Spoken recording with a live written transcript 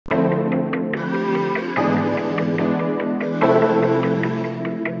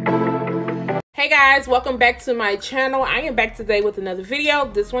Hey guys, welcome back to my channel. I am back today with another video.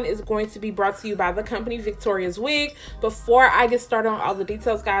 This one is going to be brought to you by the company Victoriaswig. Before I get started on all the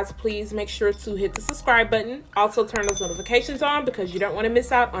details, guys, please make sure to hit the subscribe button. Also turn those notifications on because you don't want to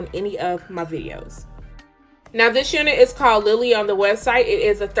miss out on any of my videos. Now this unit is called Lily on the website. It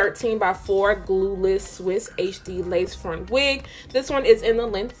is a 13x4 glueless Swiss HD lace front wig. This one is in the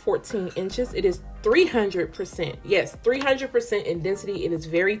length 14 inches. It is 300%, yes, 300% in density. It is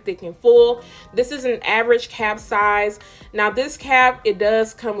very thick and full. This is an average cap size. Now this cap, it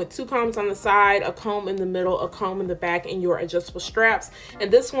does come with two combs on the side, a comb in the middle, a comb in the back, and your adjustable straps. And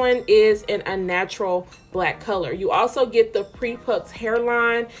this one is in a natural black color. You also get the pre-pucked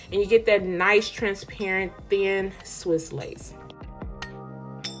hairline, and you get that nice transparent thin Swiss lace.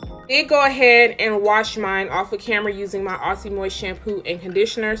 I did go ahead and wash mine off of camera using my Aussie Moist shampoo and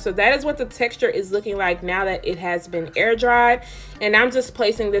conditioner. So that is what the texture is looking like now that it has been air dried. And I'm just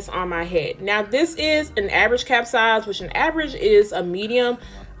placing this on my head. Now this is an average cap size, which an average is a medium.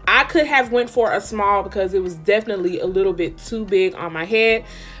 I could have went for a small because it was definitely a little bit too big on my head.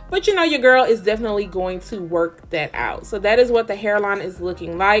 But you know, your girl is definitely going to work that out. So that is what the hairline is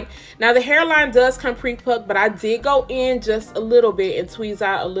looking like. Now the hairline does come pre-plucked, but I did go in just a little bit and tweeze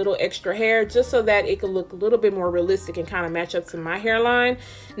out a little extra hair just so that it could look a little bit more realistic and kind of match up to my hairline.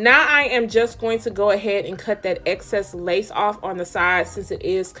 Now I am just going to go ahead and cut that excess lace off on the side since it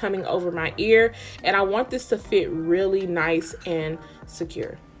is coming over my ear. And I want this to fit really nice and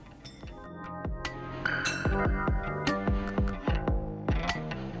secure.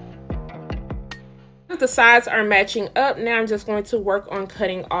 The sides are matching up. Now I'm just going to work on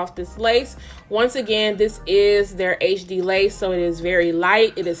cutting off this lace. Once again, this is their HD lace, so it is very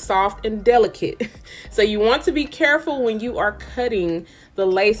light, it is soft and delicate. So you want to be careful when you are cutting the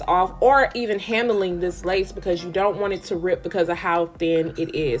lace off or even handling this lace because you don't want it to rip because of how thin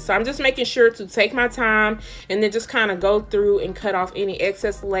it is. So I'm just making sure to take my time and then just kind of go through and cut off any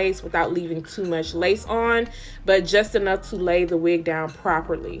excess lace without leaving too much lace on, but just enough to lay the wig down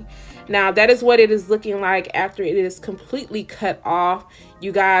properly. Now that is what it is looking like after it is completely cut off.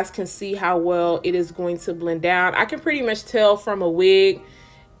 You guys can see how well it is going to blend down. I can pretty much tell from a wig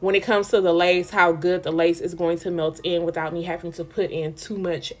when it comes to the lace how good the lace is going to melt in without me having to put in too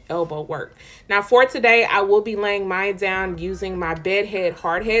much elbow work. Now for today, I will be laying mine down using my Bed Head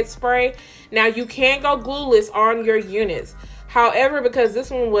Hard Head spray. Now you can go glueless on your units. However, because this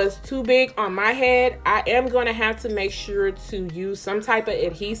one was too big on my head, I am going to have to make sure to use some type of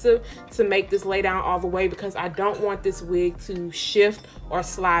adhesive to make this lay down all the way because I don't want this wig to shift or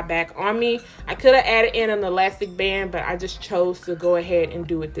slide back on me. I could have added in an elastic band, but I just chose to go ahead and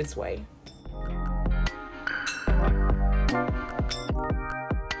do it this way.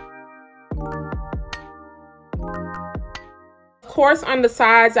 Of course, on the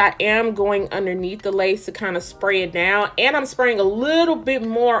sides, I am going underneath the lace to kind of spray it down, and I'm spraying a little bit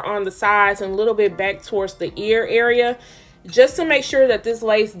more on the sides and a little bit back towards the ear area just to make sure that this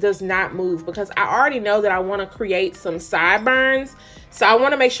lace does not move because I already know that I want to create some sideburns. So I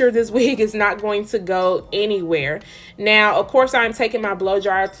want to make sure this wig is not going to go anywhere. Now, of course, I'm taking my blow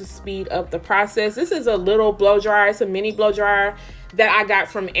dryer to speed up the process. This is a little blow dryer. It's a mini blow dryer that I got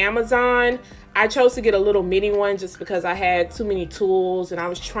from Amazon. I chose to get a little mini one just because I had too many tools and I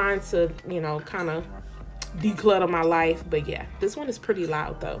was trying to, you know, kind of declutter my life. But yeah, this one is pretty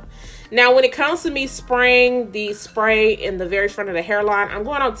loud though. Now when it comes to me spraying the spray in the very front of the hairline, I'm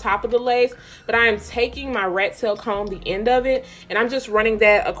going on top of the lace, but I am taking my rat tail comb, the end of it, and I'm just running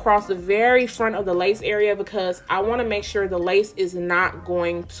that across the very front of the lace area because I want to make sure the lace is not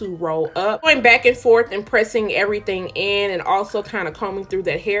going to roll up. Going back and forth and pressing everything in and also kind of combing through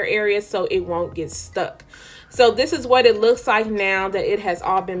that hair area so it won't get stuck. So this is what it looks like now that it has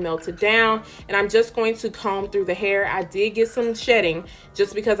all been melted down, and I'm just going to comb through the hair. I did get some shedding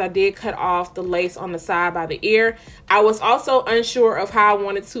just because I did cut off the lace on the side by the ear. I was also unsure of how I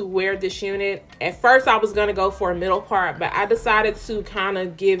wanted to wear this unit. At first I was going to go for a middle part, but I decided to kind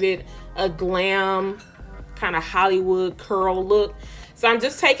of give it a glam kind of Hollywood curl look. So I'm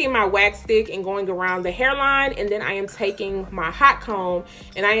just taking my wax stick and going around the hairline, and then I am taking my Hotcomb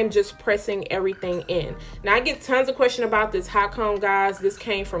and I am just pressing everything in. Now I get tons of questions about this Hotcomb, guys. This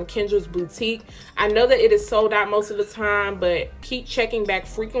came from Kendras boutique. I know that it is sold out most of the time, but keep checking back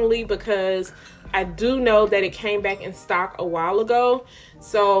frequently because I do know that it came back in stock a while ago.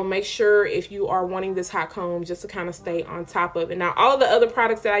 So make sure if you are wanting this Hotcomb just to kind of stay on top of it. Now all of the other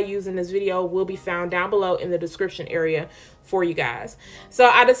products that I use in this video will be found down below in the description area for you guys. So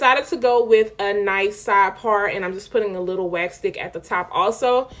I decided to go with a nice side part, and I'm just putting a little wax stick at the top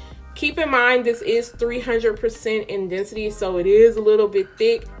also. Keep in mind, this is 300% in density, so it is a little bit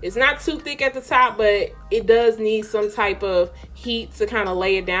thick. It's not too thick at the top, but it does need some type of heat to kind of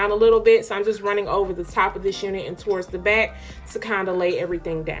lay it down a little bit. So I'm just running over the top of this unit and towards the back to kind of lay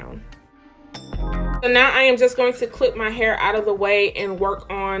everything down. So now I am just going to clip my hair out of the way and work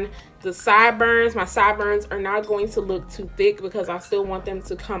on the sideburns. My sideburns are not going to look too thick because I still want them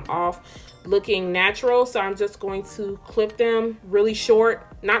to come off looking natural. So I'm just going to clip them really short,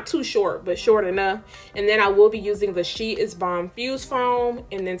 not too short, but short enough. And then I will be using the She Is Bomb Fuse Foam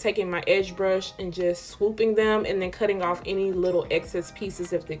and then taking my edge brush and just swooping them and then cutting off any little excess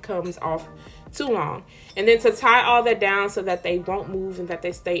pieces if it comes off too long. And then to tie all that down so that they won't move and that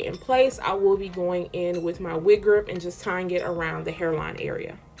they stay in place, I will be going in with my wig grip and just tying it around the hairline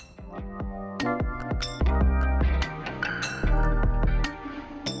area.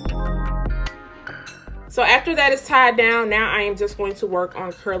 So after that is tied down, now I am just going to work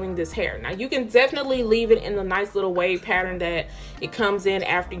on curling this hair. Now you can definitely leave it in the nice little wave pattern that it comes in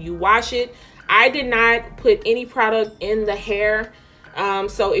after you wash it. I did not put any product in the hair.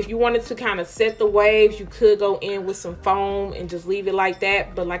 So if you wanted to kind of set the waves, you could go in with some foam and just leave it like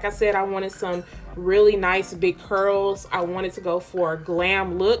that. But like I said, I wanted some really nice big curls. I wanted to go for a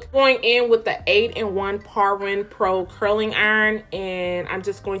glam look. Going in with the 8-in-1 Parwin Pro curling iron, and I'm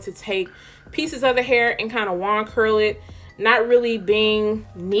just going to take pieces of the hair and kind of wand curl it, not really being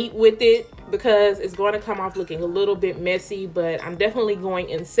neat with it because it's going to come off looking a little bit messy, but I'm definitely going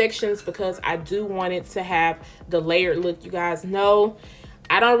in sections because I do want it to have the layered look. You guys know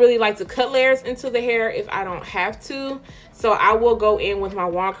I don't really like to cut layers into the hair if I don't have to, so I will go in with my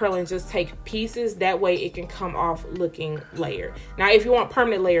wand curl and just take pieces. That way it can come off looking layered. Now if you want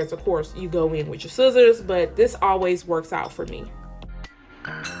permanent layers, of course you go in with your scissors, but this always works out for me.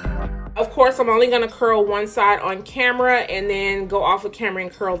 Of course, I'm only going to curl one side on camera and then go off of camera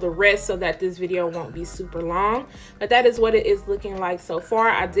and curl the rest so that this video won't be super long. But that is what it is looking like so far.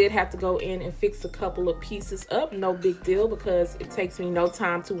 I did have to go in and fix a couple of pieces up. No big deal because it takes me no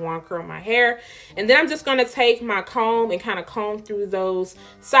time to wand curl my hair. And then I'm just going to take my comb and kind of comb through those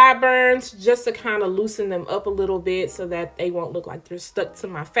sideburns just to kind of loosen them up a little bit so that they won't look like they're stuck to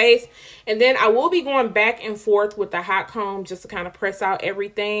my face. And then I will be going back and forth with the Hotcomb just to kind of press out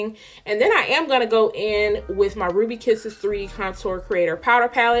everything. And then I am going to go in with my Ruby Kisses 3 Contour Creator Powder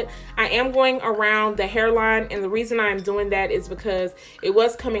Palette. I am going around the hairline, and the reason I'm doing that is because it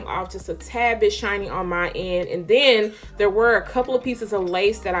was coming off just a tad bit shiny on my end. And then there were a couple of pieces of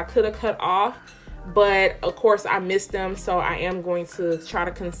lace that I could have cut off, but of course I missed them, so I am going to try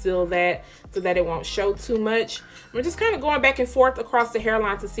to conceal that so that it won't show too much. I'm just kind of going back and forth across the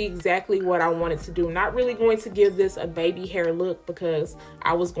hairline to see exactly what I wanted to do. Not really going to give this a baby hair look because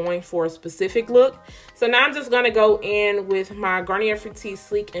I was going for a specific look. So now I'm just going to go in with my Garnier Fructis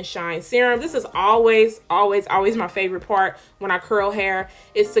Sleek and Shine Serum. This is always my favorite part when I curl hair,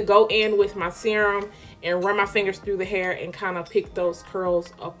 is to go in with my serum and run my fingers through the hair and kind of pick those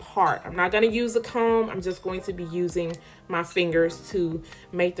curls apart. I'm not going to use a comb. I'm just going to be using my fingers to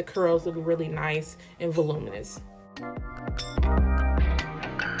make the curls look really nice and voluminous.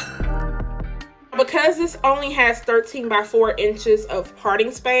 Because this only has 13 by 4 inches of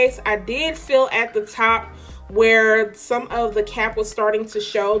parting space, I did feel at the top where some of the cap was starting to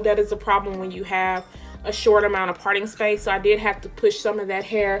show. That is a problem when you have a short amount of parting space. So I did have to push some of that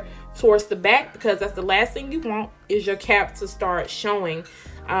hair towards the back because that's the last thing you want, is your cap to start showing.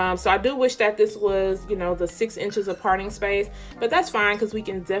 So I do wish that this was, you know, the 6 inches of parting space, but that's fine because we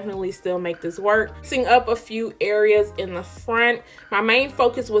can definitely still make this work. Fixing up a few areas in the front. My main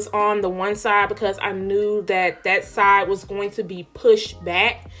focus was on the one side because I knew that that side was going to be pushed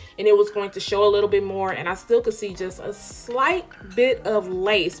back and it was going to show a little bit more, and I still could see just a slight bit of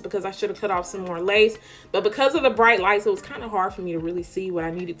lace because I should have cut off some more lace. But because of the bright lights, it was kind of hard for me to really see what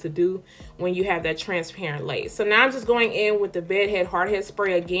I needed to do when you have that transparent lace. So now I'm just going in with the Bed Head Hard Head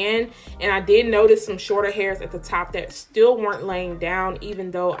Spray again, and I did notice some shorter hairs at the top that still weren't laying down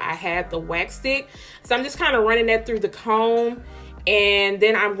even though I had the wax stick. So I'm just kind of running that through the comb, and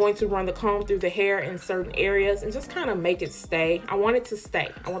then I'm going to run the comb through the hair in certain areas and just kind of make it stay. I want it to stay.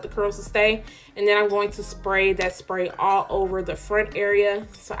 I want the curls to stay, and then I'm going to spray that spray all over the front area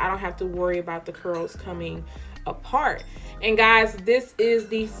so I don't have to worry about the curls coming apart. And guys, this is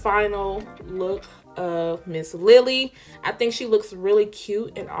the final look of Miss Lily. I think she looks really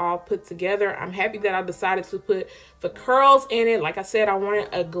cute and all put together. I'm happy that I decided to put the curls in it. Like I said, I wanted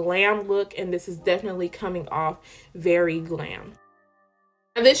a glam look, and this is definitely coming off very glam.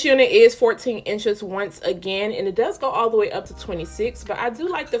 Now, this unit is 14 inches once again, and it does go all the way up to 26, but I do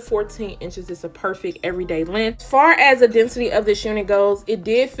like the 14 inches. It's a perfect everyday length. As far as the density of this unit goes, it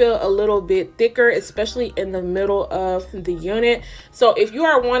did feel a little bit thicker, especially in the middle of the unit. So if you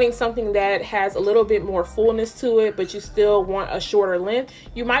are wanting something that has a little bit more fullness to it, but you still want a shorter length,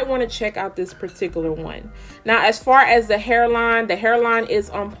 you might want to check out this particular one. Now, as far as the hairline is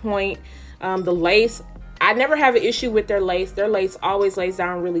on point. The lace, I never have an issue with their lace. Their lace always lays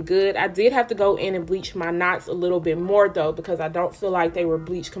down really good. I did have to go in and bleach my knots a little bit more though, because I don't feel like they were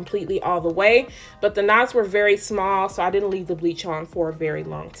bleached completely all the way, but the knots were very small, so I didn't leave the bleach on for a very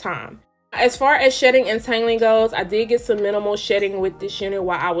long time. As far as shedding and tangling goes, I did get some minimal shedding with this unit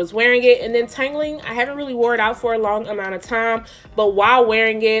while I was wearing it, and then tangling, I haven't really wore it out for a long amount of time, but while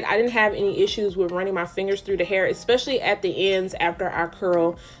wearing it, I didn't have any issues with running my fingers through the hair, especially at the ends after I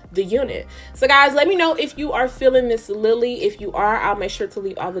curl the unit. So guys, let me know if you are feeling this lily. If you are, I'll make sure to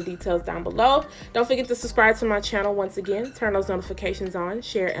leave all the details down below. Don't forget to subscribe to my channel once again, turn those notifications on,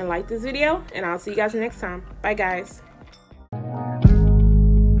 share and like this video, and I'll see you guys next time. Bye guys.